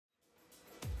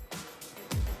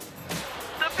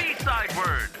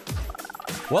Word.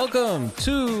 Welcome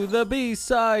to the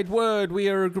B-Side Word. We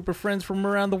are a group of friends from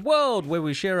around the world where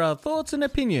we share our thoughts and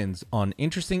opinions on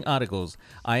interesting articles.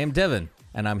 I am Devin,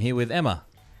 and I'm here with Emma.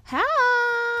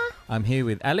 Hi. I'm here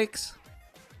with Alex.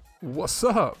 What's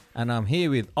up? And I'm here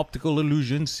with Optical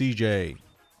Illusion CJ.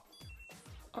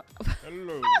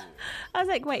 Hello. I was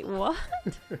like, wait, what?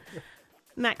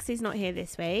 Maxie's not here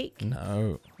this week.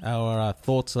 No, our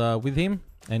thoughts are with him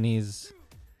and his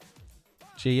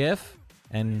GF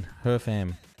and her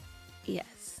fam.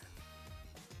 Yes.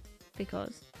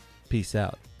 Because? Peace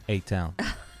out, A-Town.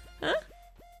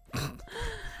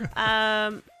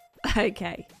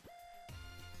 Okay.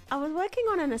 I was working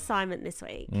on an assignment this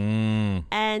week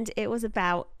and it was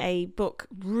about a book,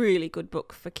 really good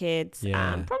book for kids,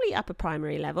 probably upper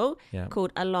primary level,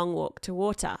 called A Long Walk to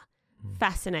Water.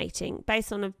 Fascinating,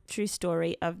 based on a true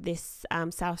story of this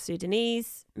South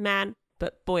Sudanese man,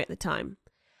 but boy at the time.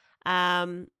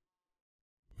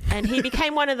 And he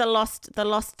became one of the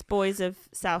lost boys of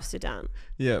South Sudan.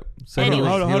 Yeah. So Anyway.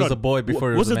 he was a boy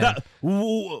before he was a man.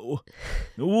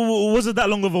 Was it that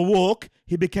long of a walk?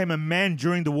 He became a man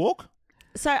during the walk?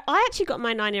 So I actually got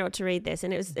my 9-year-old to read this,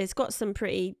 and it's got some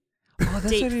pretty that's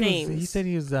deep what themes. He said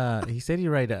he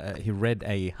read a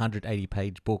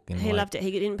 180-page book. And He loved it.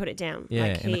 He didn't put it down.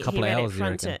 Yeah, in a couple he of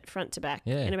read hours. it front to back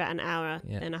in about an hour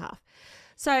Yeah. and a half.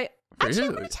 So actually,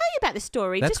 I'm going to tell you about the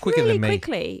story. That's just quicker really than me.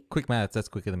 quickly. Quick maths, that's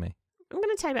quicker than me. I'm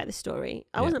going to tell you about the story.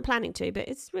 I Yeah. wasn't planning to, but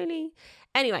it's really...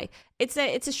 Anyway, it's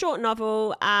a short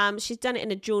novel. She's done it in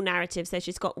a dual narrative. So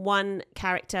she's got one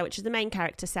character, which is the main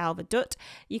character, Salva Dutt.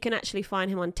 You can actually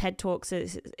find him on TED Talks.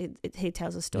 He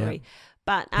tells a story. Yeah.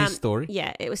 But his story?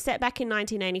 Yeah, it was set back in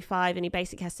 1985 and he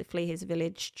basically has to flee his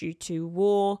village due to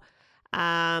war.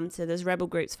 So there's rebel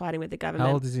groups fighting with the government.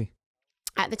 How old is he?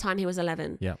 At the time, he was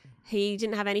 11. Yeah. He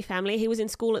didn't have any family. He was in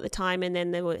school at the time, and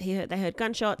then they heard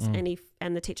gunshots,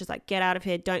 and the teacher's like, "Get out of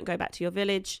here! Don't go back to your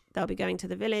village. They'll be going to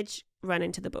the village. Run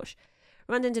into the bush."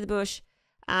 Runs into the bush,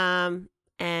 and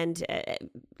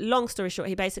long story short,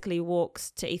 he basically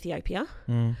walks to Ethiopia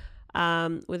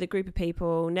with a group of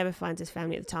people. Never finds his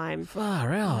family at the time.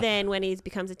 Far out. Then, when he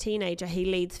becomes a teenager, he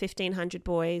leads 1,500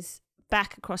 boys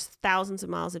back across thousands of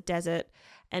miles of desert,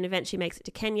 and eventually makes it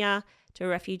to Kenya, to a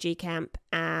refugee camp,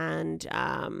 and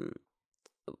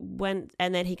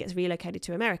then he gets relocated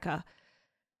to America.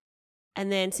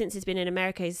 And then since he's been in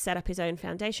America, he's set up his own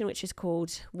foundation, which is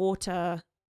called Water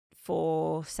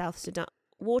for South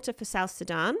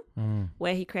Sudan,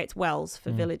 where he creates wells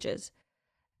for villagers.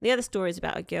 The other story is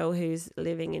about a girl who's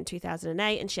living in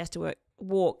 2008, and she has to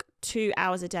walk 2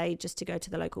 hours a day just to go to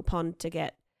the local pond to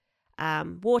get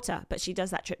water, but she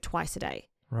does that trip twice a day.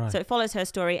 Right. So it follows her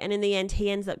story, and in the end, he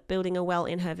ends up building a well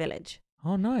in her village.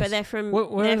 Oh, nice. But they're from...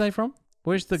 Where are they from?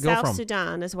 Where's the girl South from?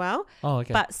 Sudan as well. Oh,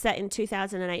 okay. But set in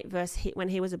 2008 versus when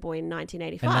he was a boy in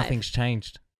 1985. And nothing's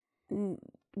changed. The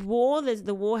war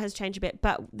has changed a bit,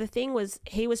 but the thing was,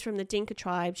 he was from the Dinka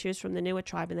tribe, she was from the Nuer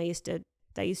tribe, and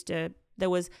there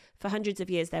was, for hundreds of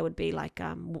years, there would be like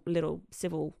little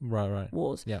civil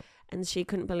wars. Yeah. And she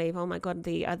couldn't believe, oh my God,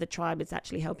 the other tribe is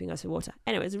actually helping us with water.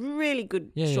 Anyway, it's a really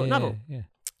good short novel. Yeah.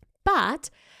 But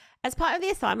as part of the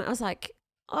assignment, I was like,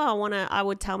 I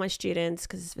would tell my students,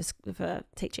 because it's for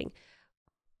teaching,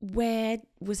 where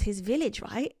was his village,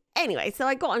 right? Anyway, so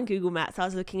I got on Google Maps. I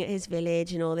was looking at his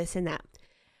village and all this and that.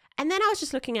 And then I was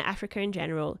just looking at Africa in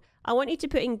general. I want you to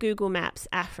put in Google Maps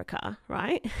Africa,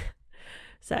 right?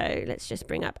 So let's just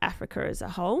bring up Africa as a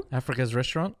whole. Africa's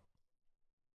restaurant?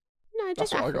 No,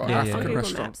 just Africa. African Google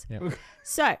restaurant. Maps. Yep.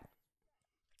 So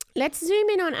let's zoom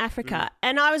in on Africa.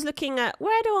 And I was looking at,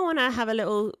 where do I want to have a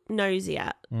little nosy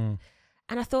at?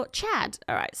 And I thought, Chad.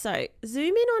 All right, so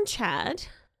zoom in on Chad.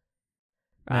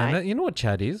 Right. Man, you know what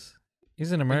Chad is?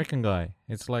 He's an American guy.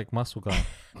 It's like muscle guy.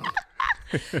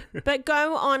 But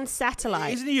go on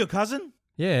satellite. Isn't he your cousin?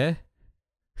 Yeah.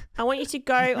 I want you to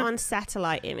go on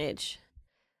satellite image.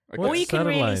 Okay. All you can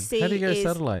really see How do you go is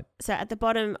satellite? So at the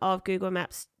bottom of Google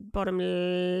Maps, bottom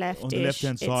left, On the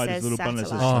left-hand side is a little button that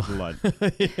satellite. says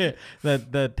satellite. Yeah,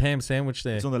 that ham sandwich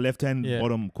there. It's on the left-hand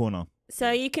bottom corner.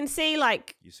 So you can see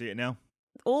like You see it now?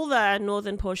 all the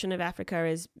northern portion of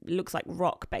Africa looks like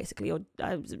rock basically, or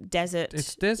desert.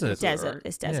 It's desert. Desert.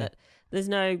 It's desert. There's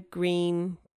no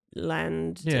green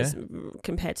land just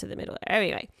compared to the middle.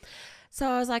 Anyway, so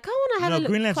I was like, I want to have a look.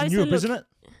 Greenland's in closer Europe, look. isn't it?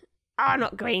 Oh,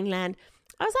 not Greenland.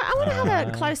 I was like, I want to have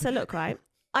a closer look, right?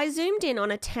 I zoomed in on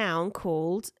a town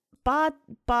called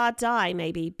Bardai,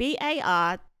 maybe.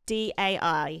 Bardai.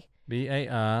 Bardai.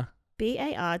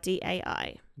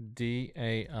 Bardai.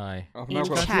 DAI. I've In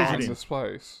never Chad. heard of this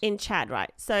place. In Chad, right?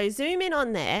 So zoom in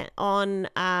on there on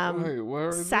Wait, where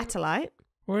is satellite.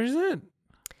 Where is it?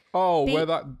 Oh, where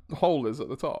that hole is at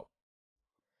the top.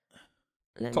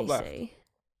 Let Top me left. see.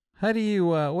 How do you?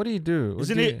 What do you do?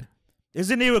 Isn't it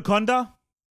Wakanda?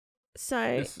 So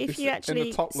It's if you in the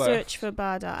actually top search left for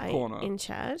Badai corner. in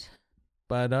Chad.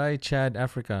 Badai, Chad,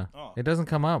 Africa. Oh. It doesn't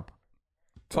come up.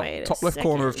 Wait a Top left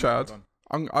corner of second.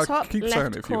 Chad. I Top keep left saying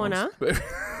it if you corner. want.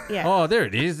 Yeah. Oh, there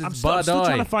it is. It's I'm still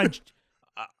trying to Badai. find.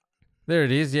 There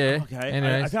it is. Yeah. Okay, I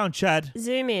Anyways. found Chad.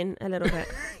 Zoom in a little bit.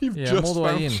 You've Yeah, I'm just all the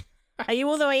way found in. Are you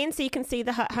all the way in so you can see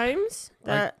the homes?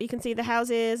 You can see the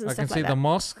houses and I can stuff see like the that.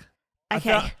 mosque.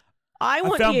 Okay. I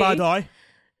want found you. Badai.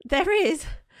 There is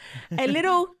a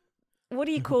little. What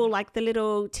do you call like the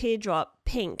little teardrop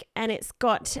pink, and it's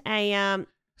got a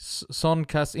Son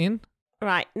Kas In.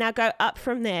 Right, now go up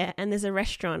from there and there's a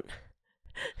restaurant.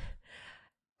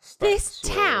 This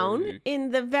town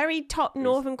in the very top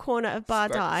northern corner of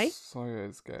Badai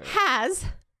has,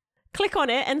 click on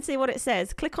it and see what it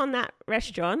says. Click on that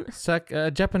restaurant.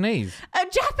 Japanese. A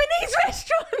Japanese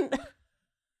restaurant!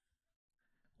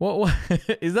 What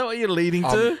is that what you're leading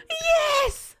to?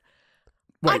 Yes!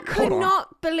 I could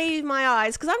not believe my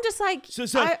eyes because I'm just like...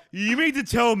 So you mean to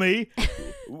tell me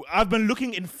I've been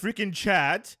looking in freaking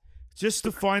Chad just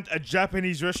to find a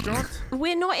Japanese restaurant?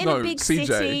 We're not in a big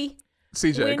city.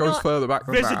 CJ, it goes further back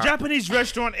than There's that. a Japanese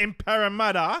restaurant in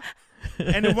Parramatta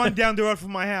and the one down the road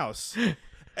from my house.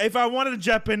 If I wanted a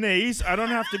Japanese, I don't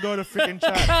have to go to freaking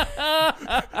Chad.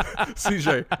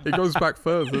 CJ, it goes back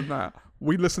further than that.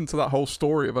 We listened to that whole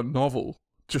story of a novel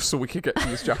just so we could get to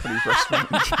this Japanese restaurant.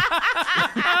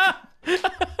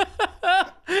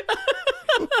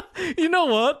 You know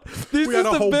what? This We is had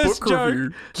a the whole best book joke.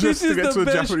 review This just to is get to the a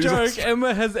best Japanese joke restaurant.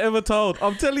 Emma has ever told.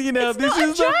 I'm telling you now, It's this not a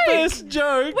is the joke. best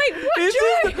joke. Wait, what This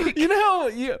is joke? you know how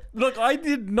look, I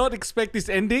did not expect this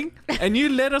ending, and you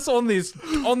led us on this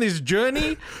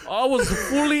journey. I was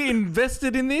fully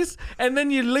invested in this, and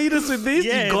then you lead us with this.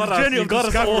 Yeah, you got the us. journey You of got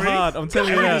us all discovery. hard. I'm telling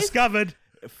you And we now. discovered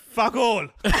fuck all.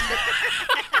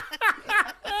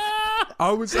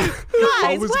 I was Guys,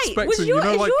 wait, was expecting, your, you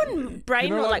know, is like, your brain you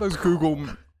know, not like like... those Google,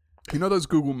 you know, those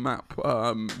Google Map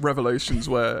revelations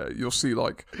where you'll see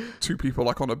like two people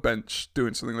like on a bench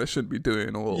doing something they shouldn't be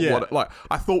doing, or what? Like,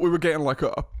 I thought we were getting like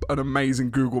an amazing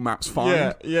Google Maps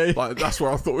find. Yeah. Like that's where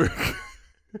I thought we were.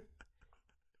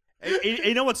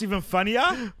 You know what's even funnier?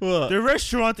 What? The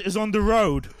restaurant is on the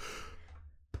road.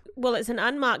 Well, it's an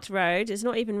unmarked road. It's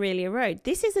not even really a road.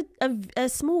 This is a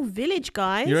small village,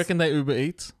 guys. You reckon they Uber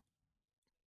Eats?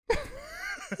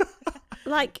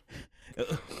 Like,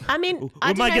 I mean, We I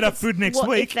don't might know get if our it's food next if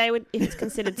week. if it's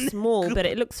considered small, but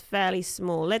it looks fairly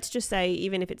small. Let's just say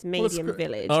even if it's medium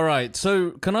village. All right.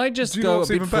 So can I just Do you know go a what's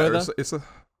bit even better? further? It's a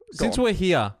Since we're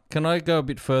here, can I go a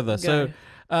bit further? Go.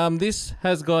 So, this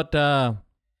has got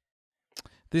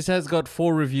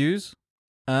 4 reviews.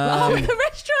 The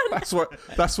restaurant.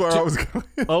 That's where I was going.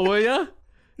 Oh, were ya?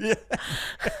 Yeah.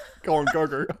 Go on,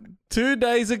 go. 2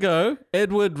 days ago,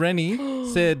 Edward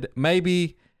Rennie said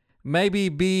maybe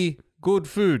be good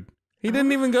food. He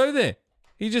didn't even go there.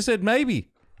 He just said maybe.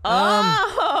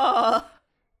 Oh.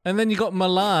 And then you got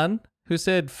Milan who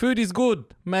said food is good,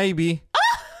 maybe.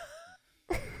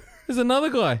 There's another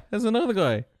guy.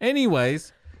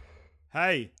 Anyways,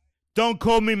 Hey, don't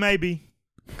call me maybe.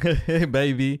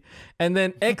 baby. And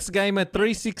then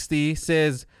XGamer360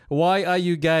 says, "Why are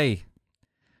you gay?"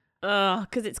 Oh,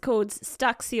 because it's called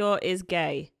Stuxior is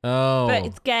gay. Oh. But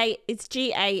it's gay. It's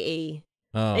GAE.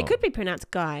 Oh. It could be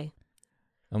pronounced guy.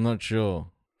 I'm not sure.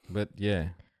 But yeah.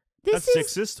 This That's is.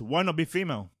 sexist. Why not be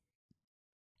female?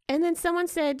 And then someone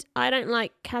said, I don't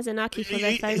like Kazanaki for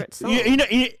their favourite song.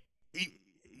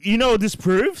 You know what this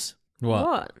proves?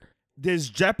 What? There's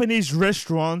Japanese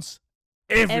restaurants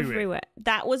everywhere.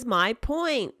 That was my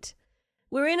point.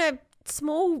 We're in a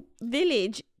small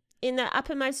village in the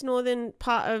uppermost northern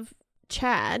part of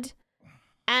Chad,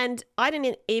 and I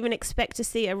didn't even expect to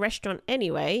see a restaurant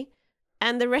anyway.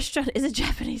 And the restaurant is a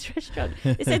Japanese restaurant.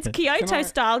 It says Kyoto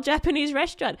style Japanese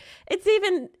restaurant. It's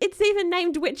even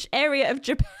named which area of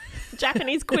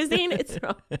Japanese cuisine it's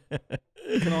from.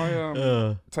 Can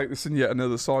I take this in yet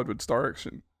another sideways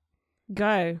direction?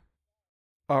 Go.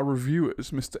 Our reviewers,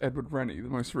 Mr. Edward Rennie, the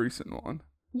most recent one.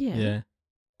 Yeah.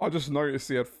 I just noticed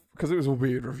he had, because it was a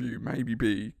weird review, maybe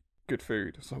be good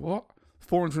food. So what?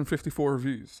 454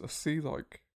 reviews. I see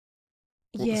like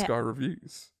what this guy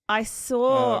reviews. I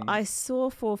saw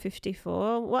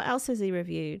 454. What else has he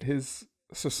reviewed?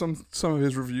 Some of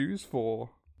his reviews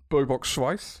for Bobox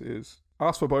Schweiss is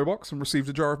asked for Bobox and received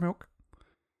a jar of milk.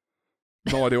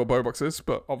 No idea what Bobox is,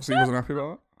 but obviously he wasn't happy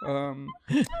about that.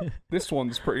 This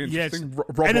one's pretty interesting.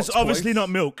 Yes. And it's obviously not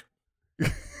milk.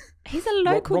 He's a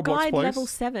local Roblox guide Place. level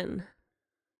 7.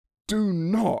 Do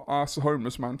not ask a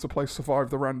homeless man to play Survive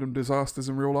the Random Disasters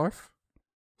in real life.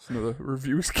 That's another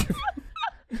review he's given.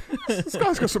 This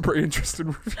guy's got some pretty interesting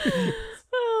reviews.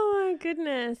 Oh my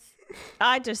goodness.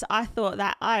 I thought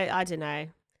that, I don't know.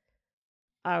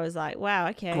 I was like, wow,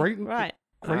 okay. Great lasagna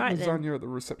then. At the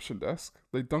reception desk.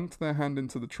 They dunked their hand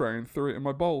into the tray and threw it in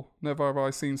my bowl. Never have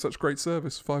I seen such great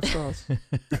service. 5 stars.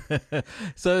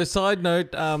 So, side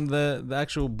note, the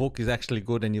actual book is actually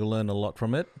good and you'll learn a lot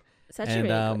from it. It's actually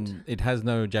really good. It has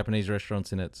no Japanese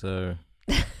restaurants in it, so...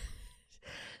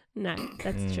 No,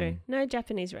 that's true. No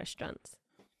Japanese restaurants.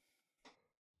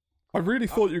 I really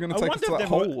thought you were going to take us to that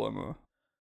hole, Emma.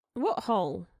 What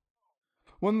hole?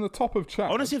 One on the top of chat. I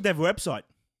want to see if they have a website.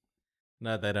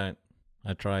 No, they don't.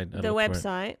 I tried. The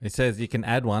website. It says you can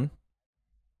add one.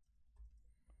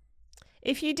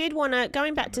 If you did want to,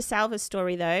 going back to Salva's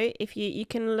story though, if you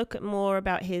can look at more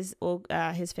about his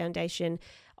foundation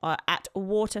at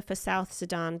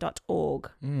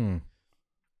waterforsouthsudan.org.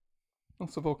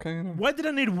 That's a volcano. Why did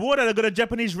I need water to go to a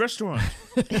Japanese restaurant?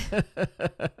 Did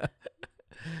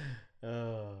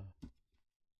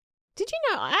you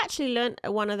know, I actually learned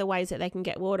one of the ways that they can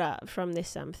get water from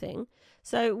this thing.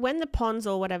 So when the ponds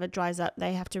or whatever dries up,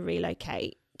 they have to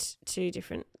relocate to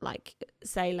different, like,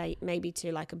 say, maybe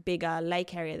to like a bigger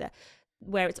lake area there,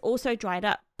 where it's also dried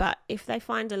up. But if they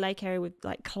find a lake area with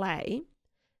like clay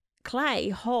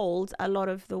holds a lot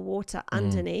of the water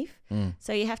underneath.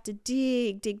 So you have to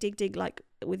dig, like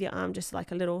with your arm, just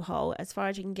like a little hole as far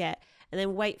as you can get, and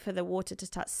then wait for the water to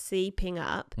start seeping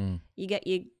up. You get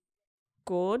your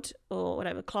gourd or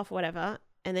whatever, cloth or whatever,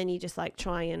 and then you just like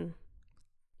try and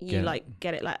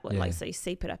get it like so you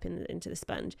seep it up into the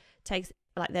sponge. Takes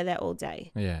like they're there all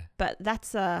day. Yeah. But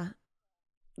that's one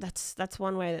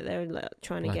way that they're like,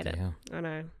 trying to get it. Hell. I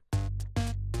know.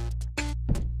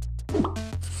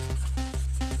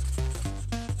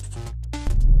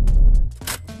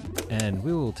 And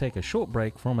we will take a short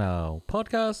break from our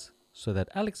podcast so that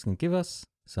Alex can give us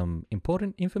some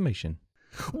important information.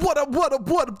 What up?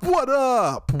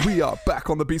 We are back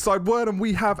on the B-Side Word and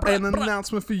we have an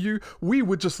announcement for you. We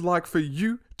would just like for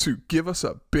you to give us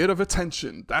a bit of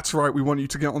attention. That's right. We want you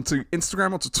to get onto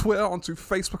Instagram, onto Twitter, onto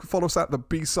Facebook and follow us at the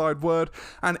B-Side Word.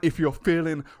 And if you're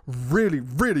feeling really,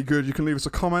 really good, you can leave us a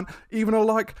comment, even a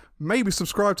like, maybe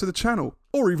subscribe to the channel,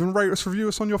 or even rate us, review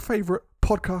us on your favorite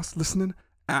podcast listening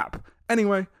app.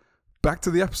 Anyway, back to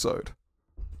the episode.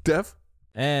 Dev?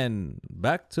 And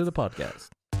back to the podcast.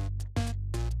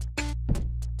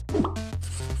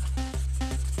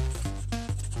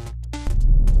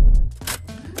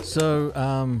 So,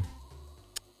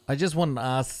 I just want to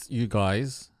ask you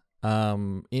guys,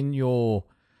 in your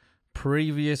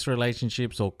previous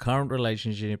relationships or current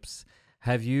relationships,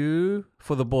 have you,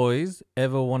 for the boys,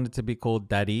 ever wanted to be called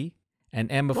daddy? And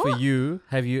Emma, for you,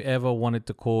 have you ever wanted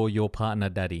to call your partner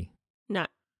daddy? No.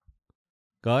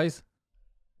 Guys?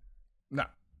 No.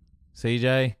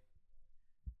 CJ?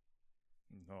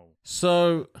 No.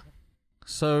 So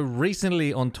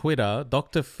recently on Twitter,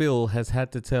 Dr. Phil has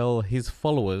had to tell his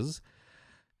followers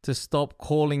to stop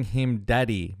calling him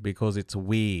daddy because it's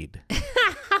weird.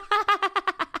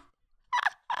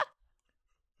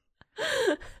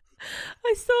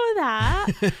 I saw that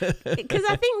because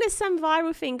I think there's some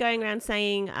viral thing going around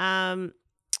saying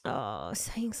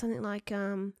something like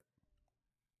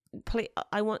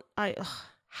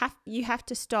you have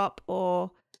to stop,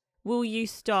 or will you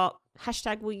stop,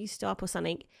 #will you stop, or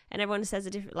something, and everyone says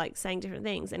saying different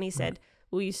things, and he said,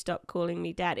 will you stop calling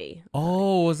me daddy?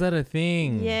 Oh, was that a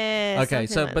thing? Yeah. Okay,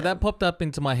 so like but that popped up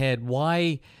into my head.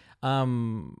 Why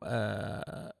like,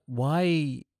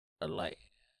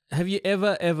 have you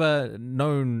ever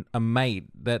known a mate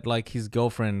that like his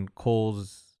girlfriend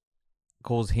calls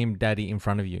him daddy in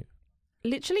front of you?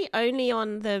 Literally only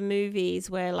on the movies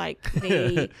where like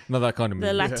the not that kind of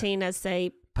movie. The Latinas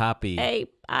say papi. Hey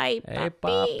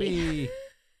papi.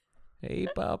 Hey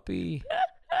papi.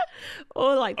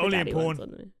 Or like the only daddy in porn.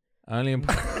 ones, only in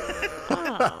porn.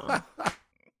 Oh.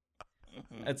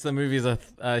 That's the movies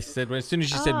I said. As soon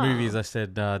as you said movies, I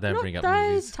said don't bring up those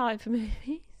movies. Type of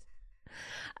movies.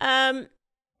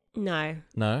 No,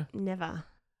 never.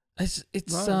 It's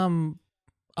No.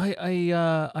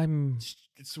 I'm.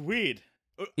 It's weird.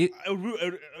 It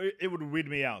would weird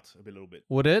me out a little bit.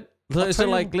 Would it? So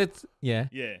like, let's Yeah.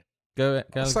 go.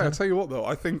 I'll tell you what though.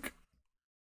 I think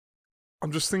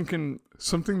I'm just thinking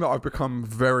something that I've become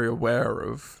very aware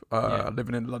of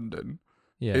living in London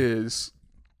is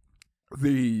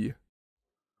the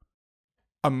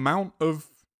amount of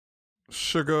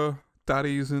sugar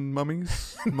daddies and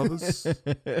mummies, mothers,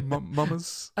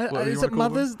 mamas. Is it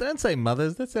mothers? Don't say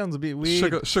mothers. That sounds a bit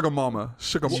weird. Sugar mama,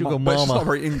 sugar Sugar mama. But it's mama. not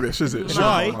very English, is it? Sugar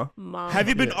Why? mama. Have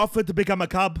you been offered to become a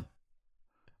cub?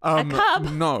 A cub?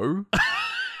 No.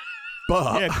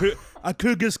 But Yeah, a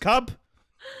cougar's cub.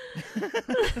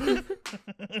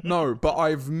 no, but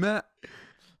I've met.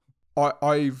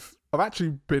 I've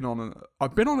actually been on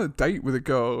a date with a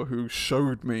girl who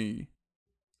showed me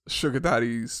sugar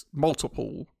daddies,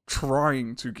 multiple,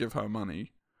 trying to give her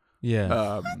money.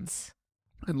 Yeah.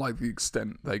 And like the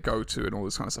extent they go to and all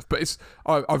this kind of stuff. But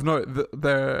I've noticed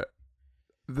that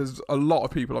there's a lot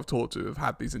of people I've talked to have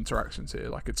had these interactions here.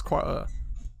 Like it's quite a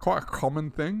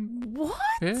common thing. What?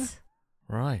 Yeah.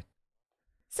 Right.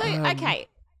 So, okay,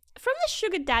 from the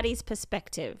sugar daddy's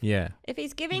perspective, Yeah. if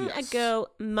he's giving a girl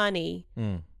money,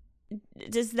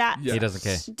 does that... Yes. He doesn't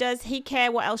care. Does he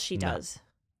care what else she No. does?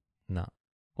 No.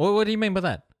 What do you mean by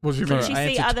that? What do you Can mean? she I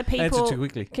see answered- other I answered people? too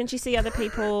quickly. Can she see other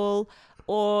people,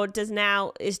 or does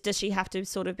she have to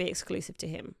sort of be exclusive to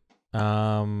him?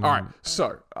 All right,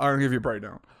 so I'm gonna give you a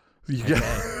breakdown. You get.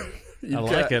 I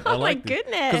like it. I Oh my like it.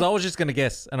 goodness! Because I was just going to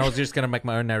guess, and I was just going to make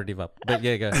my own narrative up. But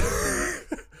yeah, go.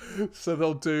 So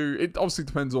they'll do. It obviously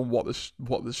depends on what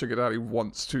the sugar daddy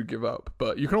wants to give up,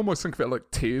 but you can almost think of it like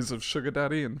tiers of sugar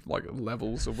daddy and like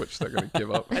levels of which they're going to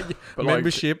give up. But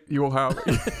Membership. Like, you'll have.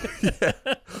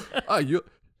 Yeah.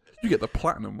 You get the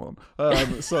platinum one.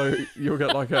 So you'll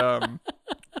get like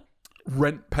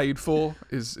rent paid for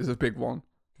is a big one.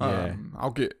 Yeah.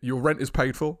 I'll get your rent is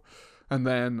paid for, and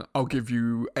then I'll give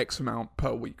you X amount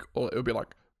per week, or it'll be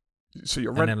like, so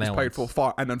your rent is paid for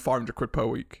and then 500 quid per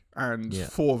week, and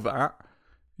for that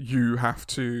you have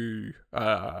to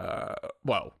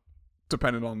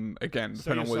depending on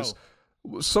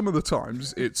some of the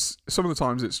times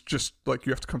it's just like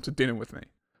you have to come to dinner with me,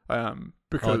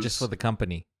 because just for the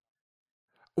company.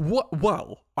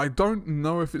 Well, I don't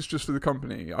know if it's just for the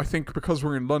company. I think because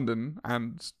we're in London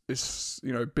and it's,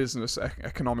 business,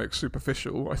 economic,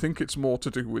 superficial, I think it's more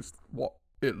to do with what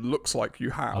it looks like you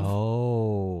have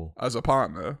as a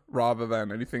partner rather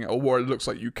than anything, or what it looks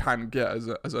like you can get as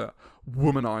a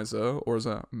womanizer or as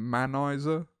a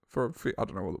manizer for I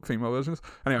don't know what the female version is.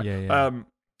 Anyway,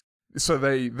 so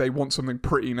they want something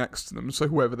pretty next to them, so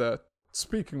whoever they're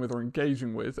speaking with or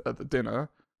engaging with at the dinner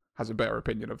has a better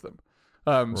opinion of them.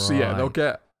 So yeah, they'll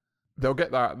get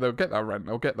that rent,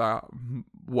 they'll get that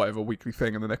whatever weekly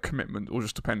thing, and then their commitment will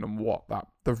just depend on what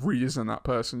the reason that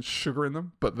person's sugaring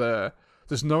them. But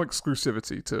there's no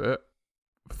exclusivity to it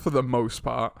for the most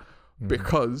part,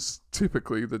 because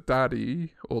typically the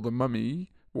daddy or the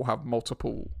mummy will have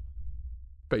multiple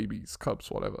babies, cubs,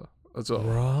 whatever as well.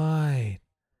 Right.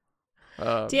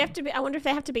 Do you have to be? I wonder if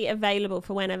they have to be available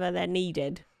for whenever they're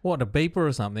needed. What, a beeper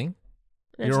or something?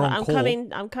 It's You're like, on I'm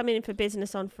call. I'm coming in for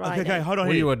business on Friday. Okay, hold on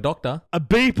Were here. you a doctor? A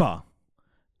beeper.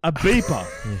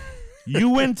 You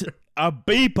went a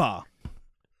beeper.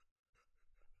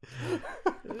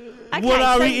 Okay, What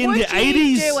are so we in would the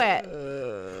you 80s? Do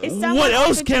it? If someone What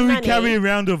else offered you can we money- carry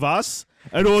around with us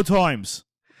at all times?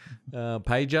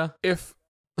 Pager? If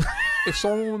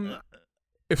someone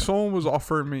was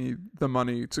offering me the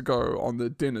money to go on the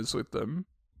dinners with them,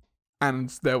 and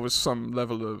there was some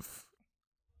level of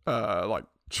like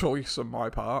choice on my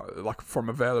part, like from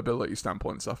availability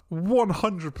standpoint and stuff,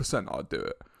 100% I'd do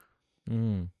it.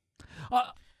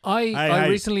 I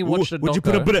recently watched a Would doctor.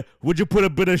 you put a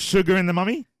bit of sugar in the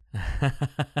mummy?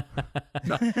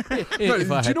 No, If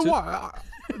I do you had know to. why?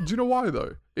 Do you know why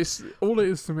though? It's all it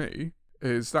is to me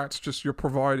is that's just you're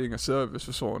providing a service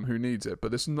for someone who needs it,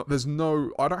 but there's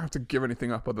no I don't have to give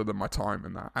anything up other than my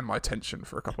time and my attention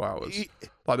for a couple of hours.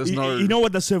 Like there's no. You know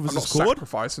what the service I'm not is called?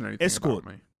 sacrificing anything Escort.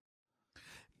 about me.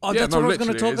 Oh, Yeah, that's no, what I was going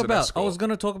to literally, it talk is an about. I escort. was going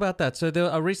to talk about that. So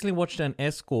I recently watched an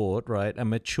escort, right? A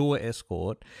mature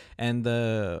escort. And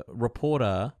the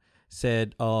reporter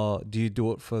said, oh, do you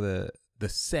do it for the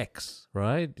sex,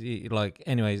 right? Like,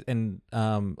 anyways, and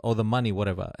or the money,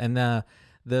 whatever. And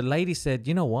the lady said,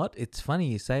 you know what? It's funny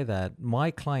you say that.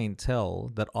 My clientele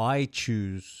that I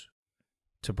choose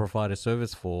to provide a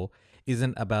service for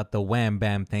isn't about the wham,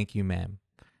 bam, thank you, ma'am.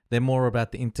 They're more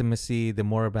about the intimacy. They're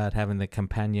more about having the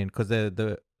companion, because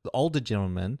the older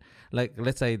gentlemen, like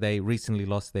let's say they recently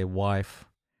lost their wife,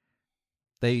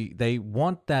 they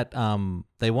want that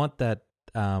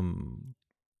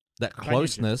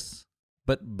closeness,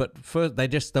 but first they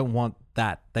just don't want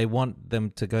that. They want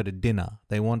them to go to dinner.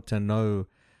 They want to know,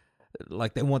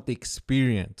 like they want the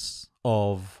experience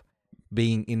of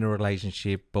being in a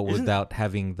relationship, but without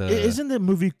having the. Isn't there a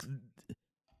movie?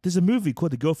 There's a movie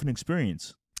called The Girlfriend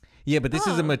Experience. Yeah, but this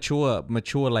is a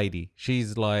mature lady.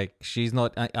 She's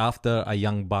not after a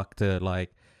young buck to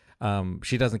like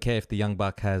she doesn't care if the young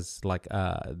buck has like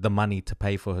the money to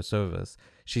pay for her service.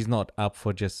 She's not up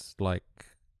for just like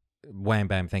wham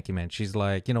bam, thank you, man. She's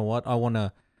like, you know what? I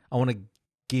wanna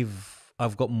give.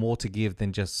 I've got more to give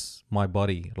than just my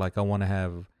body. Like I want to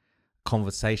have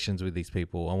conversations with these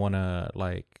people. I want to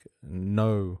like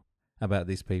know about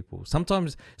these people.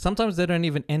 Sometimes they don't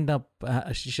even end up.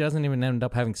 She doesn't even end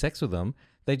up having sex with them.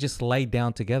 They just lay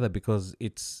down together because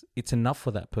it's enough for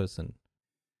that person.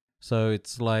 So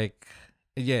it's like,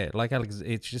 yeah, like Alex,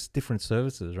 it's just different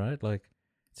services, right? Like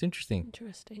it's interesting. It's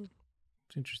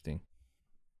interesting.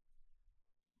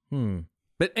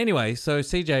 But anyway, so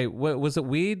CJ, was it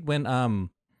weird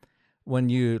when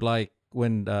you like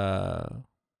when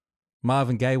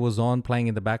Marvin Gaye was on playing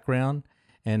in the background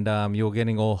and you were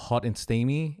getting all hot and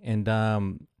steamy and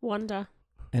Wonder.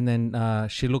 And then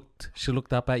she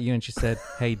looked up at you and she said,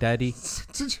 "Hey, Daddy."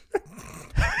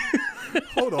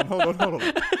 Hold on.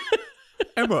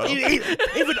 Emma.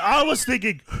 Even I was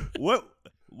thinking, what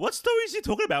story is he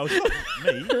talking about? It's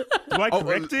not me. Do I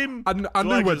correct him? I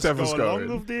knew where Dev was going.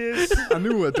 With this? I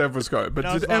knew where Dev was going. But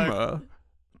And did Emma,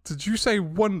 did you say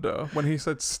wonder when he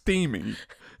said steamy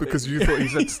because you thought he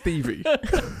said Stevie?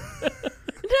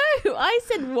 No, I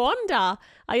said Wanda.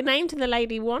 I named the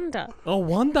lady Wanda. Oh,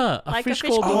 Wanda. Like a fish a fish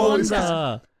called called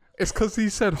Wanda. It's because he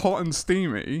said hot and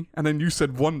steamy, and then you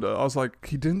said wonder. I was like,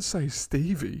 he didn't say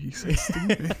Stevie. He said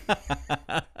steamy.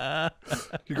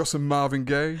 You got some Marvin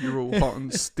Gaye. You're all hot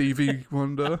and Stevie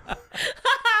Wonder.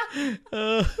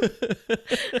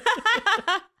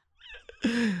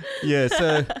 Yeah,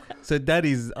 so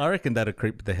daddies, I reckon that'd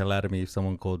creep the hell out of me if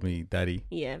someone called me daddy.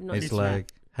 Yeah, not It's into like,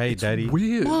 that. hey, It's daddy.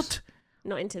 weird. What?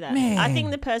 Not into that. Man. I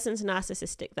think the person's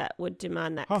narcissistic that would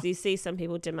demand that because you see some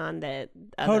people demand their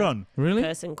other Hold on. Really?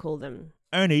 person call them.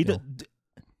 Ernie, Yeah.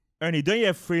 Ernie, don't you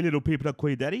have 3 little people that call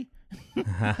you daddy?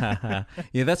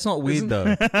 Yeah, that's not weird though.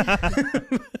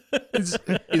 That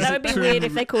would be weird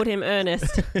if they called him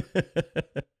Ernest.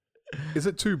 Is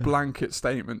it too blanket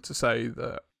statement to say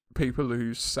that people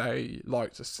who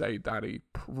like to say daddy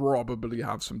probably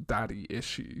have some daddy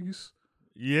issues?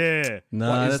 Yeah. No,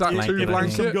 Like, is that's that too blanket, I think.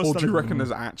 blanket, Some or girls do you started- reckon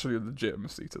there's actually a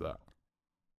legitimacy to that?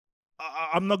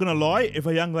 I'm not going to lie. If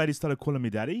a young lady started calling me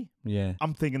daddy, Yeah.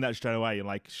 I'm thinking that straight away.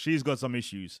 Like, she's got some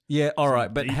issues. Yeah, all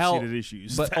right, but how? Deep-seated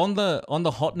issues. But on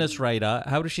the hotness radar,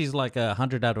 how does she's like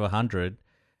 100 out of 100?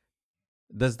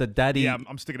 Does the daddy? Yeah,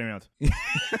 I'm sticking around.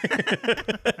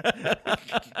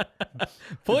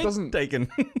 Point doesn't- taken.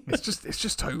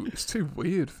 It's too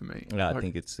weird for me. No, I Like,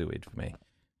 think it's too weird for me.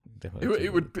 Definitely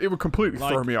it would completely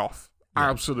Like- throw me off. Yeah.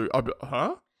 Absolutely.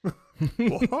 Huh?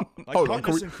 What? Like, Hold on.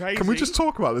 hotness and Can we just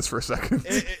talk about this for a second?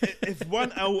 If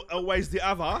one outweighs the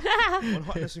other on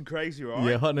hotness and crazy, right?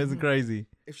 Yeah, hotness and crazy.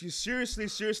 If she's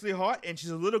seriously hot and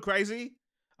she's a little crazy,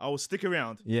 I will stick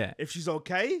around. Yeah, If she's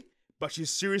okay, but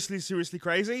she's seriously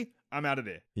crazy, I'm out of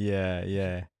there.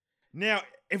 yeah. Now,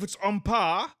 if it's on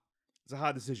par, it's a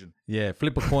hard decision. Yeah,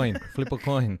 flip a coin. Flip a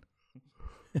coin.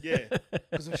 Yeah,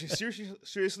 because if she's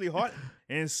seriously hot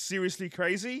and seriously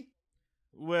crazy,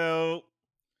 well,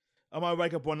 I might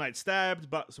wake up one night stabbed,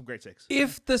 but some great sex.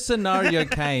 If the scenario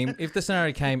came,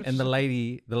 and the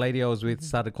lady I was with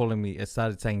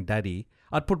started saying daddy,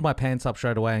 I'd put my pants up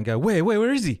straight away and go,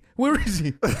 where is he? Where is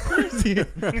he? Where is he?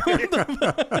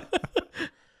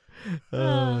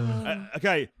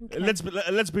 Okay,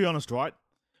 let's be honest, right?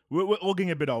 We're all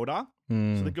getting a bit older,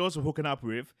 so the girls we're hooking up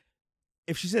with,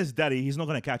 if she says daddy, he's not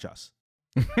going to catch us.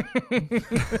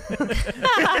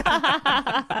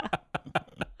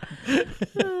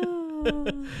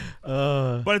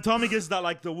 By the time he gets that,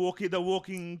 like the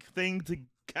walking thing to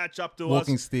catch up to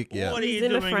Walking us, stick, yeah. what are you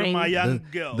Zimmer doing frame. with my young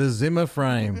girl? The Zimmer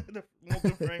frame. The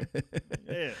walking frame.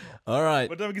 Yeah. All right.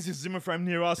 By the time he gets his Zimmer frame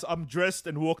near us, I'm dressed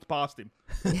and walked past him.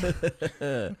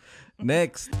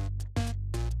 Next.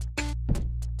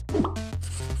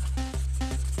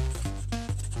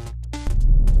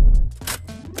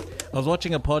 I was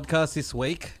watching a podcast this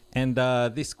week, and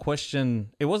this question,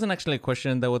 it wasn't actually a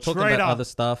question. They were talking Traitor. about other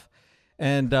stuff.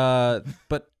 And,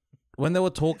 but when they were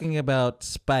talking about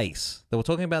space, and they were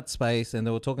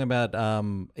talking about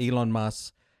Elon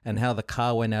Musk and how the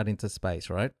car went out into space,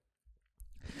 right?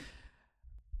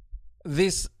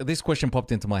 This question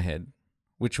popped into my head,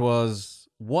 which was,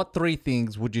 what 3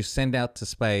 things would you send out to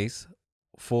space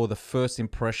for the first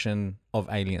impression of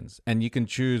aliens? And you can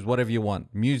choose whatever you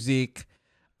want. Music,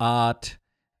 art,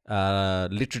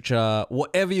 literature,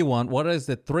 whatever you want. What is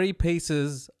the 3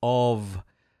 pieces of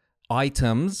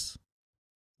items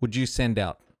would you send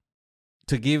out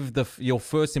to give your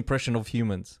first impression of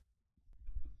humans?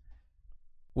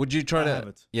 Would you try I to... have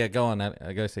it. Yeah, go on. Go,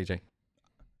 CJ.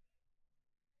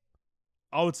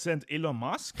 I would send Elon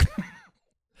Musk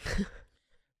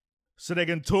so they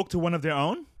can talk to one of their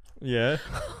own. Yeah.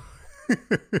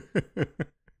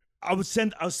 I'll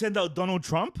send out Donald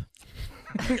Trump.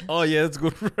 Oh yeah, that's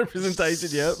good representation.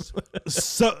 Yep.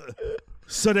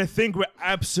 So they think we're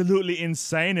absolutely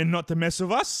insane and not to mess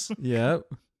with us. Yep.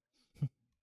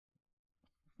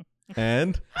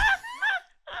 And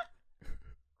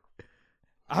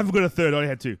I haven't got a third. I only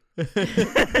had two. I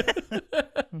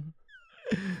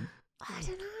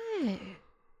don't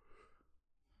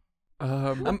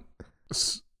know.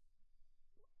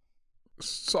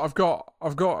 So I've got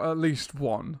at least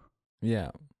one,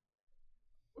 yeah.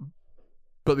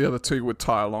 but the other two would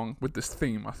tie along with this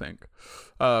theme, I think.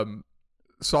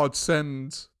 So I'd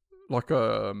send like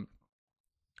a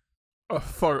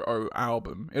photo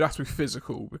album. It has to be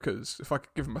physical because if I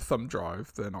could give them a thumb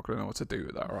drive, they're not going to know what to do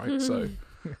with that, right? So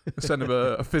I send them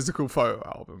a physical photo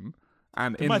album,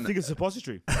 and You might think it's a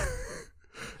suppository.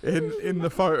 in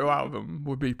the photo album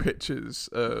would be pictures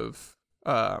of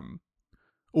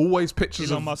always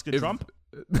pictures Elon of Musk and Trump.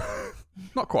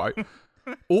 Not quite.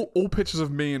 all pictures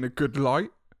of me in a good light.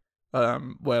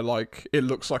 Where like it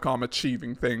looks like I'm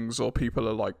achieving things or people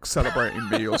are like celebrating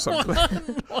me or something.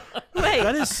 Wait,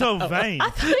 That is so vain. I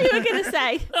thought you were going to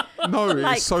say No,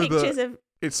 like it's so pictures that of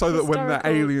it's so that when the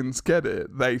historical- aliens get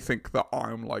it, they think that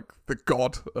I'm like the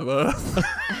god of Earth.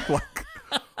 Like,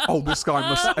 oh, this guy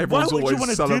must. Everyone's would you always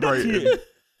wanna do that to celebrating. you?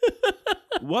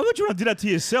 Why would you want to do that to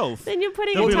yourself? Then you're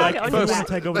putting They'll a be target like, on your first back.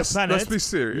 take over the let's planet. be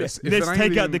serious. If Let's an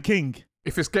take out alien- the king.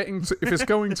 If it's going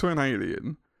to an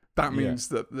alien, that means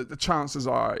that the chances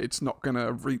are it's not going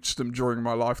to reach them during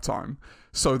my lifetime.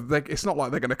 So it's not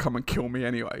like they're going to come and kill me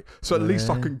anyway. So at least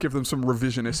I can give them some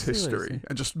revisionist history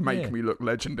and just make me look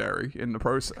legendary in the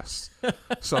process.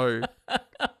 So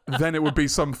then it would be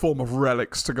some form of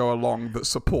relics to go along that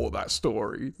support that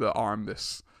story that I'm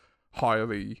this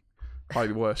highly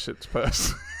worshipped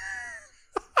person.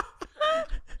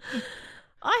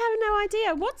 I have no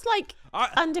idea. What's like I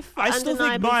still think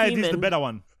undeniable my human? idea is the better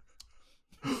one.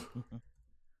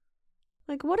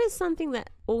 Like, what is something that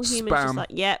all humans Spam. just like?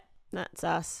 Yep, that's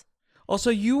us. Also,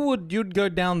 you'd go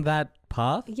down that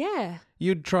path. Yeah,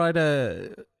 You'd try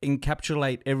to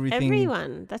encapsulate everything.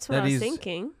 everyone. That's what that I was is-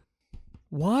 thinking.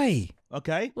 Why?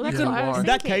 Okay. Well, that's Yeah, what I was why? In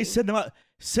thinking. that case,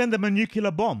 send them a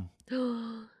nuclear bomb.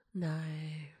 No.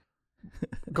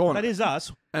 Go on, That is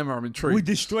us. Emma, I'm intrigued. We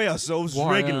destroy ourselves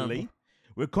Why, regularly.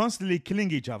 We're constantly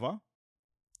killing each other.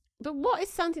 But what is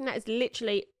something that is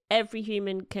literally every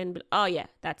human can? Oh yeah,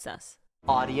 that's us.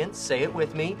 Audience, say it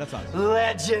with me. That's us.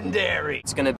 Legendary.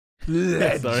 It's gonna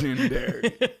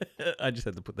Legendary. I just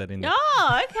had to put that in there.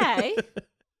 Oh, okay.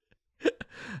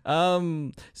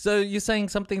 So you're saying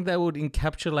something that would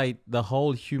encapsulate the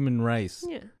whole human race?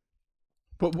 Yeah.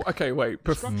 But okay, wait.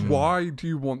 Why do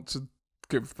you want to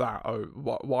give that?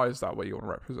 Why is that what you want to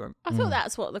represent? I thought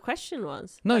that's what the question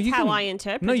was. No, That's you how can- I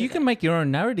interpret. No, you can make your own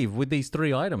narrative with these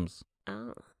three items.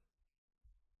 Oh.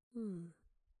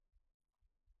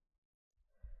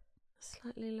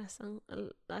 Slightly less.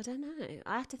 I don't know.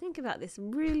 I have to think about this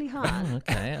really hard. Oh,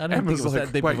 okay, I don't Emma's think it was like,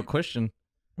 that deep of a wait. question.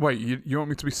 Wait, you want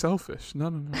me to be selfish?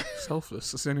 No.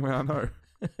 Selfless. That's the only way I know.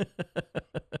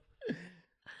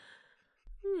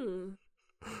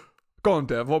 Go on,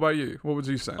 Dev. What about you? What would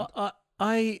you say?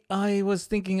 I was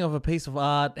thinking of a piece of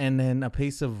art and then a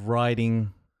piece of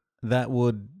writing that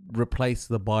would replace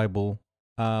the Bible.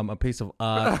 A piece of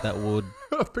art that would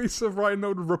A piece of writing that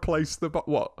would replace the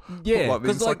what? Yeah, What, like the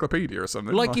 'cause, like- encyclopedia or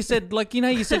something. like you said, like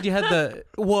you said you had the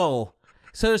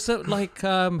so like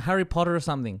Harry Potter or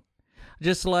something,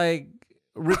 just like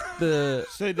rip the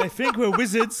So they think we're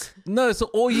wizards. no. So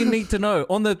all you need to know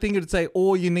on the thing it would say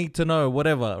all you need to know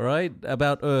whatever right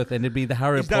about Earth and it'd be the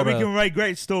Harry Is that Potter. we can write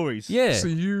great stories. Yeah, So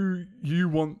you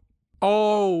want?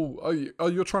 Oh,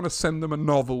 you're trying to send them a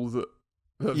novel that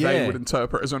they Yeah. would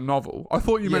interpret as a novel. I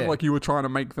thought you meant Yeah. like you were trying to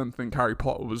make them think Harry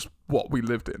Potter was what we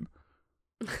lived in.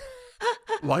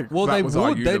 Like, well that they was our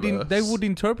would universe. they would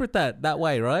interpret that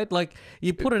way right? Like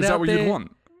you put it Is out that what there. you'd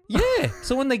want? Yeah.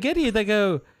 So when they get here, they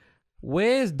go,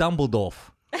 "Where's Dumbledore?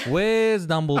 Where's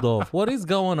Dumbledore? What is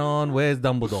going on? Where's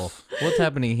Dumbledore? What's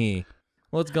happening here?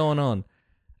 What's going on?"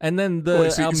 And then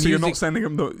Wait, so our you're not music- sending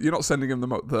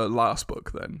them the last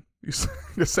book then?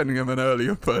 You're sending them an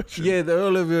earlier version. yeah, the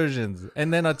earlier versions.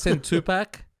 And then I'd send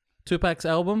Tupac's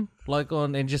album, like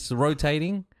on and just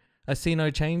rotating. I see no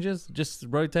changes, just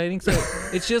rotating. So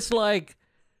it's just like,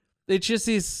 it's just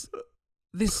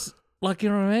this like, you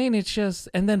know what I mean? It's just,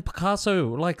 and then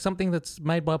Picasso, like something that's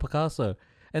made by Picasso.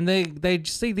 And they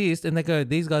see this and they go,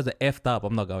 these guys are effed up.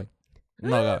 I'm not going.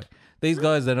 These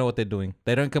guys don't know what they're doing.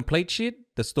 They don't complete shit.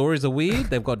 The stories are weird.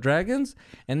 They've got dragons.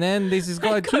 And then there's this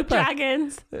guy, They've got Tupac.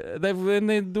 dragons. When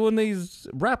they're doing these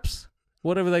raps,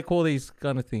 whatever they call these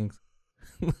kind of things.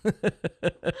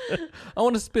 I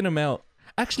want to spin them out.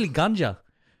 Actually, ganja.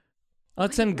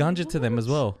 I'd send ganja to them as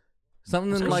well.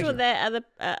 Something I'm like sure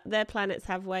their planets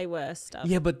have way worse stuff.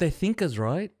 yeah, but they're thinkers,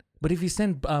 right? But if you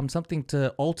send something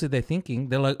to alter their thinking,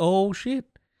 they're like, oh shit,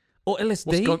 or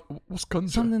LSD. What's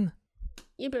ganja? Something.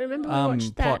 Yeah, but remember we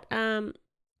watched that.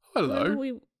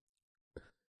 Hello.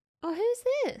 Oh, who's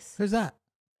this? Who's that?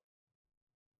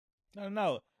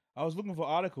 No. I was looking for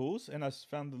articles and I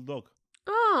found the dog.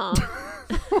 Oh.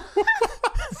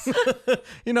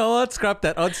 You know what? Scrap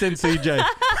that. I'd send CJ.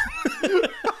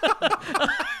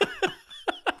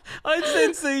 I'd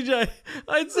send CJ.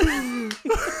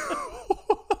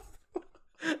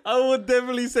 I would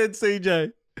definitely send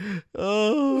CJ.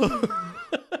 Oh.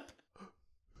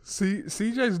 See,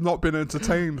 CJ's not been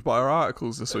entertained by our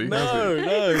articles this week. No, he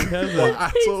hasn't.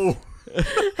 At all.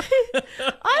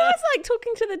 I was like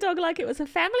talking to the dog like it was a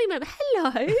family member.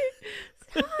 Hello.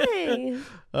 Hi.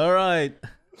 All right.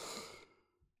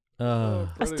 I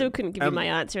still couldn't give you my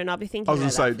answer, and I'll be thinking I was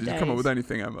about going to say, that for did you come up days. with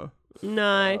anything, Emma?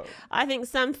 No. I think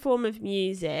some form of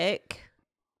music.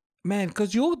 Man,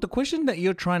 because the question that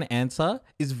you're trying to answer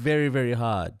is very, very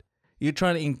hard. You're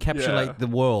trying to encapsulate the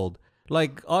world.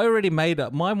 Like, I already made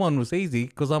up. My one was easy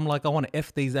because I'm like, I want to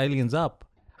F these aliens up.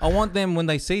 I want them, when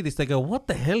they see this, they go, what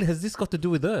the hell has this got to do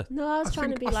with Earth? No, I was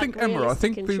trying to be I like think, Emma,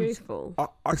 realistic and truthful.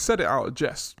 I said it out of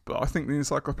jest, but I think the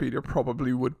encyclopedia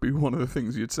probably would be one of the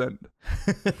things you'd send.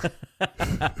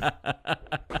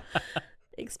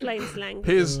 Explain slang.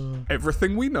 Here's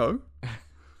everything we know.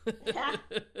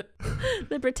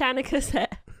 The Britannica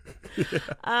set.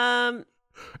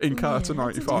 In Carter that's a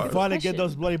 95. Finally get Question.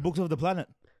 those bloody books of the planet.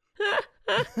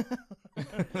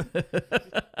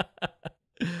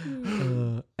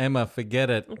 Emma,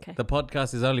 forget it. Okay. The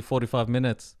podcast is only 45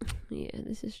 minutes. Yeah,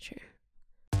 this is true.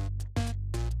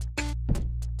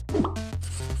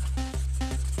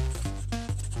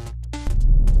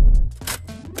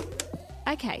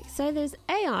 Okay, so there's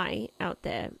AI out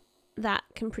there that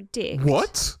can predict.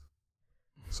 What?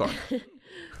 Sorry.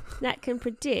 That can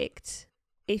predict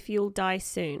if you'll die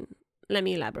soon. Let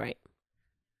me elaborate.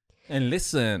 And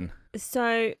listen.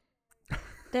 So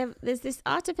there's this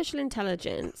artificial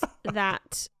intelligence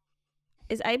that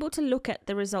is able to look at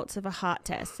the results of a heart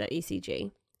test, so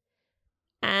ECG,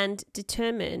 and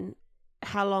determine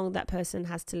how long that person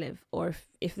has to live, or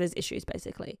if there's issues,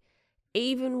 basically,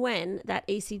 even when that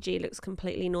ECG looks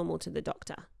completely normal to the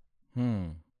doctor.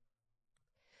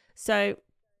 So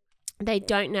they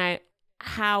don't know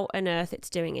how on earth it's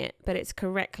doing it, but it's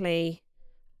correctly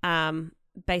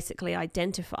basically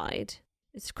identified.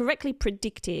 It's correctly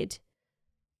predicted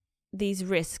these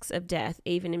risks of death,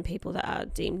 even in people that are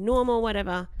deemed normal,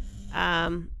 whatever.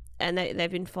 And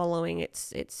they've been following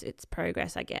its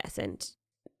progress, I guess. And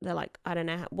they're like, I don't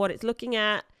know what it's looking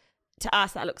at. To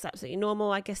us, that looks absolutely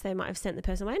normal. I guess they might have sent the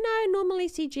person away, no, normal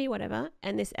ECG, whatever.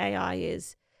 And this AI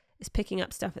is picking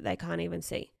up stuff that they can't even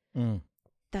see.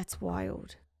 That's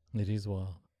wild. It is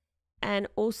wild. And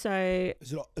also,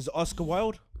 Is it Oscar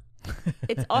Wilde?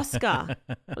 it's Oscar.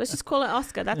 Let's just call it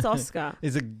Oscar. That's Oscar.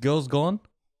 Is it Girls Gone?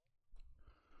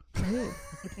 Oh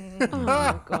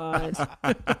my God.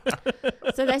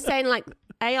 So they're saying like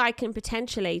AI can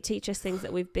potentially teach us things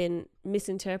that we've been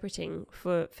misinterpreting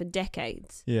for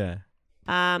decades. Yeah.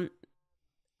 And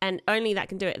only that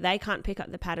can do it. They can't pick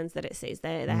up the patterns that it sees.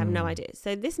 They have no idea.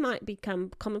 So this might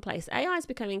become commonplace. AI is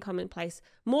becoming commonplace,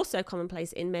 more so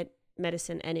commonplace in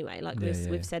medicine anyway, like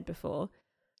we've said before.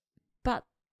 But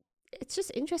it's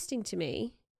just interesting to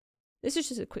me. This is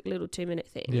just a quick little 2-minute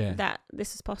thing that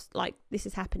this is this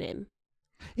is happening.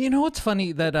 You know what's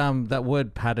funny? That that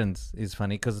word patterns is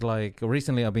funny because like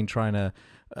recently I've been trying to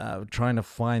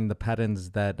find the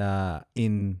patterns that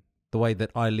in the way that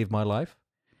I live my life,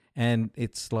 and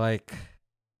it's like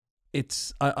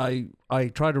I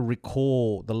try to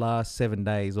recall the last 7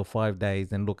 days or 5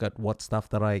 days and look at what stuff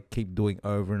that I keep doing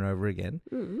over and over again.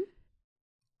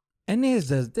 And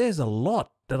there's a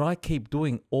lot that I keep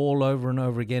doing all over and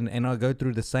over again, and I go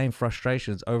through the same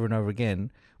frustrations over and over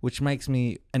again, which makes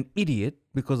me an idiot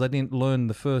because I didn't learn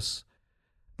the first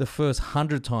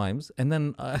 100 times. And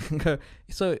then I go,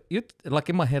 so you like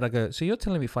in my head I go, so you're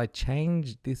telling me if I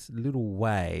change this little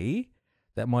way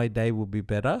that my day will be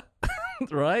better,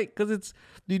 right? Because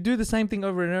you do the same thing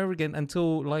over and over again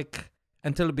until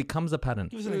it becomes a pattern.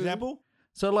 Give us an example.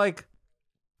 So like,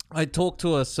 I talk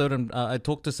to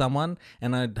someone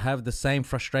and I'd have the same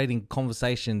frustrating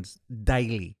conversations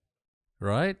daily,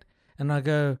 right? And I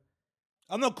go,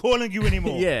 I'm not calling you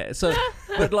anymore. Yeah. So,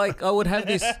 but like, I'd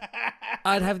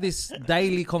have this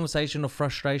daily conversation of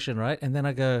frustration, right? And then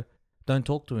I go, don't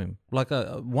talk to him. Like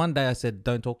one day I said,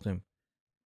 don't talk to him.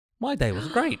 My day was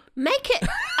great. Make it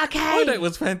okay. My day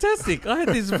was fantastic. I had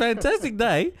this fantastic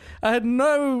day. I had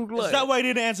no. Like, is that why you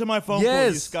didn't answer my phone call,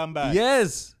 you scumbag?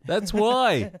 Yes, that's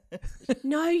why.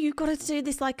 No, you've got to do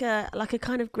this like a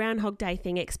kind of Groundhog Day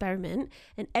thing experiment,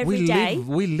 and every day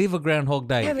we live a Groundhog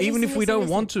Day, no, even if we don't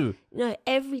want to. No,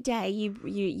 every day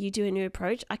you do a new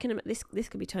approach. I can this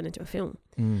could be turned into a film.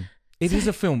 It is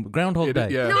a film, Groundhog Day.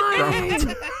 Yeah. No,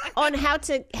 on how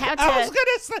to I was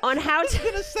gonna say. on how to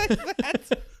gonna say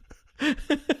that.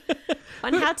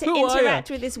 on how to Who are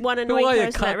interact you? with this one Who annoying are you,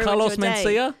 person that ruins Carlos your day.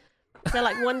 Mencia? So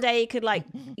like one day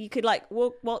you could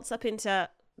waltz up into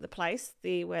the place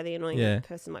where the annoying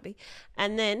person might be,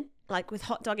 and then like with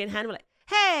hot dog in hand, we're like,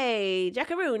 "Hey,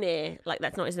 Jackaroony!" Like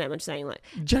that's not his name. I'm just saying like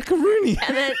Jackaroony.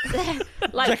 and then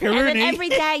like and then every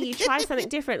day you try something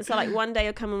different. So like one day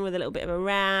you'll come in with a little bit of a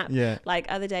rap. Yeah. Like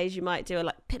other days you might do a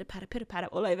like pitter patter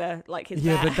all over like his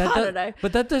Yeah, back. but I don't know.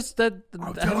 But that does that.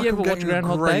 Have you ever watched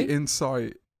Groundhog great Day?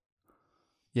 Insight.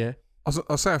 Yeah.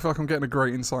 I say I feel like I'm getting a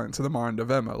great insight into the mind of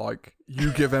Emma. Like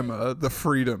you give Emma the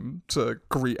freedom to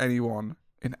greet anyone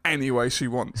in any way she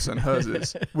wants, and hers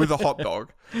is with a hot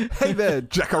dog. Hey there,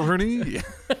 Jackaroony.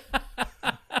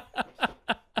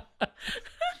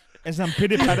 And some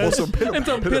pitter patter. And some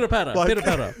pitter patter, pitter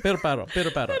patter, pitter patter,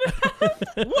 pitter patter.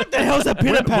 What the hell's a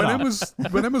pitter patter?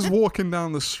 When Emma's walking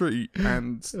down the street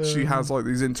and she has like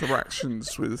these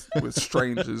interactions with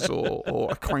strangers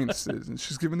or acquaintances, and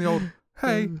she's giving the old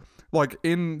hey, like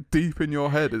deep in your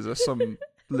head is there some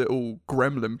little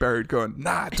gremlin buried going,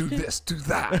 nah, do this, do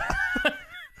that.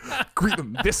 Greet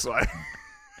them this way.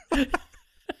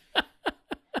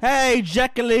 Hey,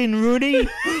 Jacqueline Rooney.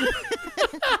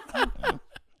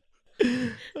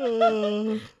 Dang,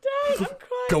 I'm crying.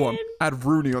 Go on, add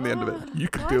Rooney on the end of it. You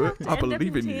can do it. I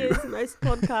believe in you. Most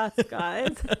podcasts,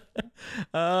 guys.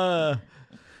 Yeah,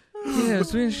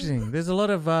 it's really interesting. There's a lot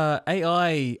of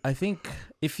AI. I think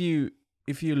if you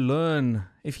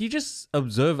just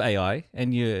observe AI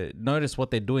and you notice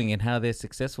what they're doing and how they're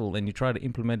successful, and you try to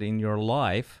implement it in your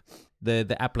life,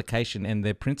 the application and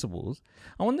their principles,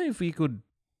 I wonder if you could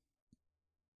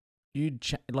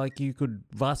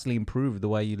vastly improve the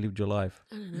way you lived your life.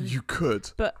 I don't know. You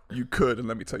could, and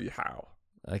let me tell you how.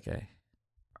 Okay.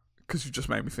 Because you just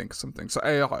made me think of something. So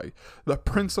AI, the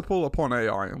principle upon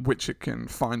AI in which it can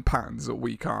find patterns that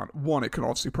we can't. One, it can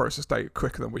obviously process data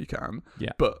quicker than we can.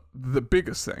 Yeah. But the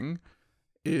biggest thing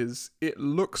is it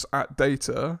looks at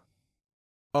data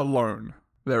alone.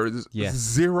 There is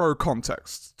zero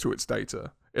context to its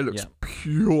data. It looks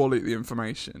purely at the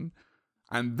information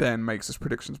and then makes its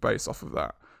predictions based off of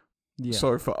that. Yeah.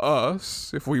 So for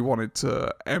us, if we wanted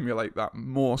to emulate that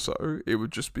more so, it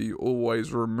would just be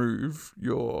always remove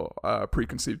your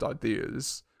preconceived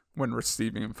ideas when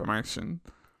receiving information.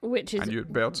 Which is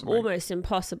you'd be able to almost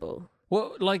impossible.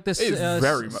 Well, like this is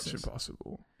very much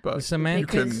impossible. But the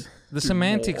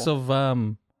semantics of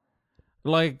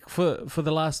like for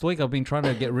the last week, I've been trying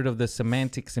to get rid of the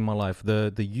semantics in my life.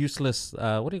 The useless.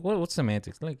 What's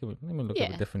semantics? Let me look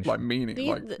at the definition. Like meaning,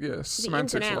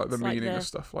 semantics are like the meaning of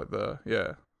stuff, like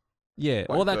like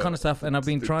all that kind of stuff. And I've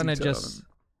been trying to just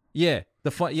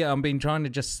I've been trying to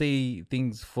just see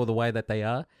things for the way that they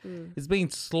are. It's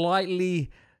been slightly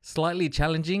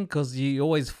challenging because you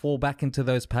always fall back into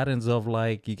those patterns of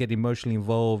like you get emotionally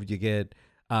involved, you get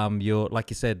your,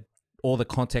 like you said, all the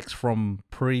context from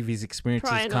previous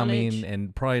experiences come in,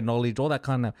 and prior knowledge, all that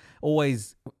kind of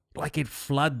always like it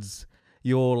floods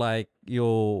the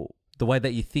way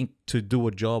that you think to do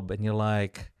a job, and you're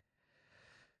like,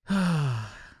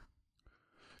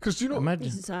 because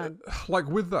imagine like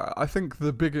with that, I think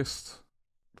the biggest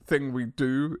thing we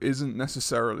do isn't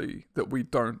necessarily that we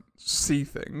don't see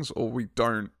things or we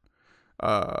can't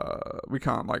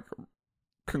like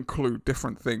conclude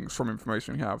different things from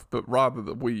information we have, but rather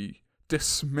that we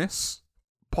dismiss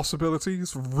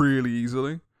possibilities really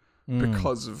easily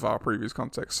because of our previous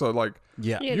context. So like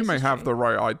you may have the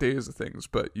right ideas of things,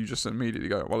 but you just immediately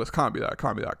go, well, this can't be that,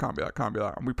 can't be that, can't be that, can't be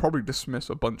that, and we probably dismiss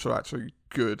a bunch of actually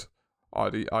good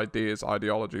ideas,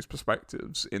 ideologies,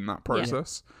 perspectives in that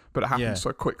process, but it happens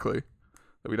so quickly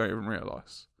that we don't even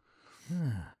realize.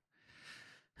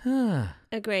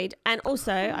 Agreed. And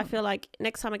also I feel like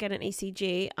next time I get an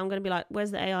ECG, I'm going to be like,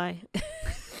 where's the AI?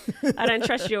 I don't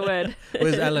trust your word.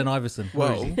 Where's Allen Iverson?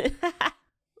 Well,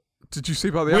 did you see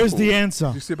about the Where's Apple? the answer?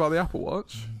 Did you see about the Apple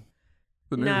Watch?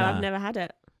 No, I've never had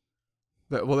it.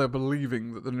 they're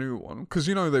believing that the new one, because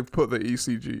they've put the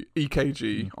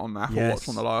EKG on Apple Watch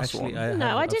on the last one.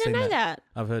 I didn't know that.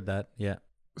 I've heard that. Yeah.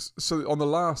 So on the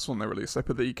last one they released, they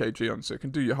put the EKG on, so it can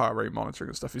do your heart rate monitoring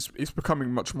and stuff. It's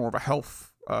becoming much more of a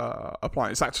health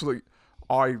appliance. Actually,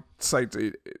 I say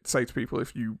to people,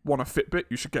 if you want a Fitbit,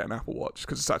 you should get an Apple Watch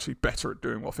because it's actually better at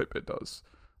doing what Fitbit does.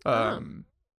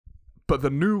 But the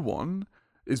new one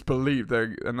is believed,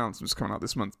 their announcement's coming out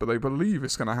this month, but they believe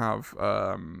it's going to have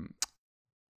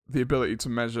the ability to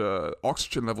measure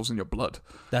oxygen levels in your blood.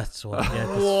 That's what. Yeah,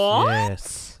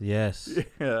 What? Yes.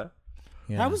 Yeah.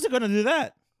 How was it going to do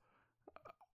that?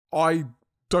 I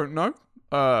don't know.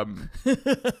 You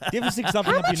ever stick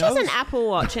something How up your much nose? is an Apple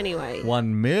Watch anyway? $1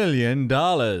 million.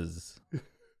 I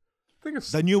think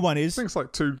it's The new one is. I think it's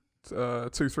like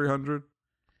 300.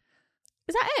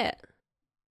 Is that it?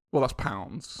 Well, that's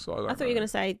pounds. So I I thought you were going to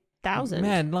say 1,000.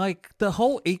 Man, like the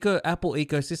whole Apple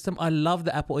ecosystem. I love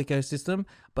the Apple ecosystem,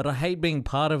 but I hate being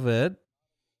part of it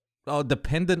or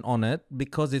dependent on it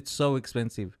because it's so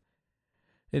expensive.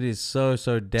 It is so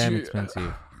damn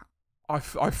expensive. I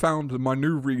found my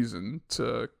new reason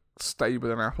to stay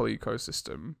with an Apple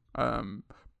ecosystem.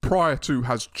 Prior to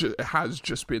has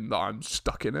just been that I'm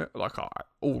stuck in it. Like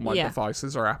all my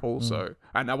devices are Apple, so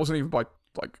and that wasn't even by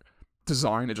like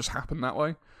design. It just happened that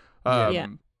way.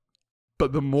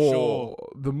 But the more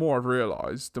I've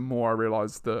realized,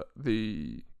 that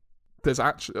there's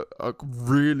actually a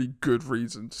really good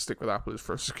reason to stick with Apple is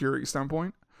for a security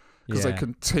standpoint. Because they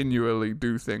continually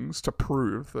do things to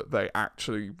prove that they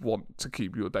actually want to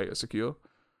keep your data secure.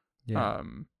 Yeah.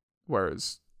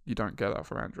 Whereas you don't get that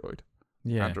from Android.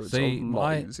 Yeah. Android's a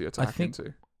lot easier to hack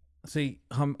into. See,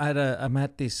 I'm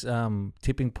at this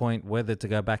tipping point whether to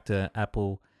go back to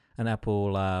an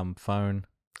Apple phone.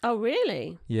 Oh,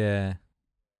 really? Yeah.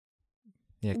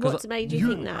 Yeah. What's made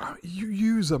you think that? You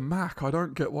use a Mac. I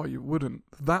don't get why you wouldn't.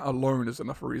 That alone is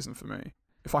enough reason for me.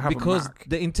 If I have because a Mac.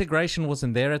 the integration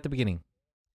wasn't there at the beginning.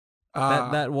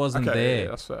 That wasn't there. Yeah,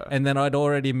 that's fair. And then I'd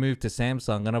already moved to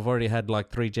Samsung, and I've already had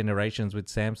like 3 generations with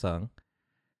Samsung.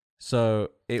 So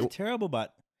It's terrible,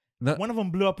 but one of them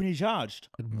blew up and he charged.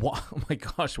 What? Oh my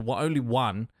gosh! Only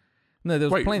one? No, there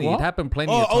was plenty. What? It happened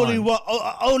plenty of times.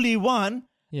 Only one.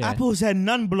 Yeah. Apple's had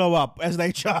none blow up as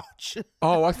they charge.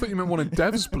 Oh, I thought you meant one of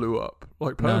Dev's blew up.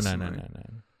 Like personally.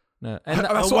 No. And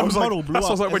that's what I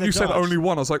was like when you said only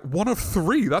one. I was like, 1 of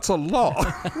 3. That's a lot.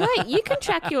 Wait, you can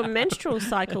track your menstrual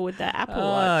cycle with the Apple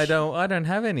Watch. I don't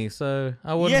have any, so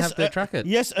I wouldn't have to track it.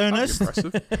 Yes, Ernest.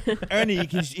 Impressive. Ernie,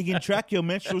 you can track your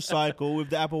menstrual cycle with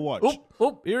the Apple Watch.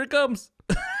 Oh, here it comes.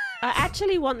 I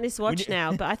actually want this watch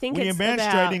now, but I think when it's you're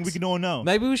menstruating, we can all know.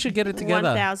 Maybe we should get it together.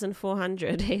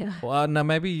 1,400 here. Well, no,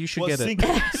 maybe you should get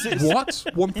it. What?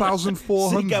 1,400?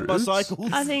 Sync up our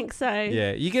cycles. I think so.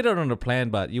 Yeah, you get it on a plan,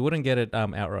 but you wouldn't get it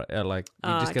outright. You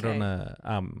just get it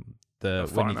on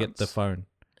when you get the phone.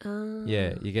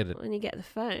 Yeah, you get it when you get the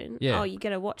phone. Yeah. Oh, you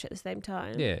get a watch at the same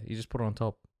time. Yeah, you just put it on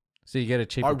top, so you get a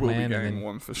cheaper I will plan. be getting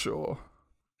one for sure.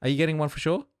 Are you getting one for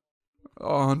sure?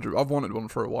 100. I've wanted one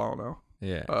for a while now.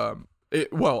 Yeah.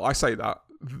 Well, I say that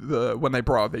when they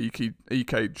brought out the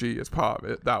EKG as part of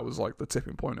it, that was like the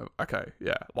tipping point of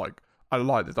like I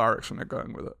like the direction they're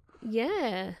going with it.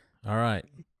 Yeah. All right.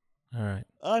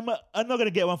 I'm not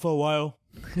gonna get one for a while.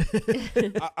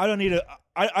 I don't need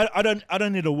I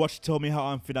don't need a watch to tell me how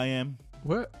unfit I am.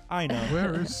 Where? I know.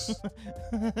 Where is?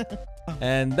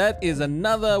 And that is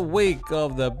another week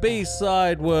of the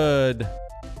B-side word.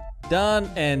 Done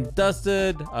and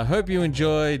dusted. I hope you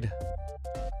enjoyed.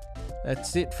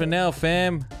 That's it for now,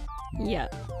 fam. Yeah.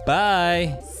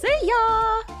 Bye. See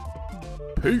ya.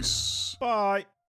 Peace. Bye.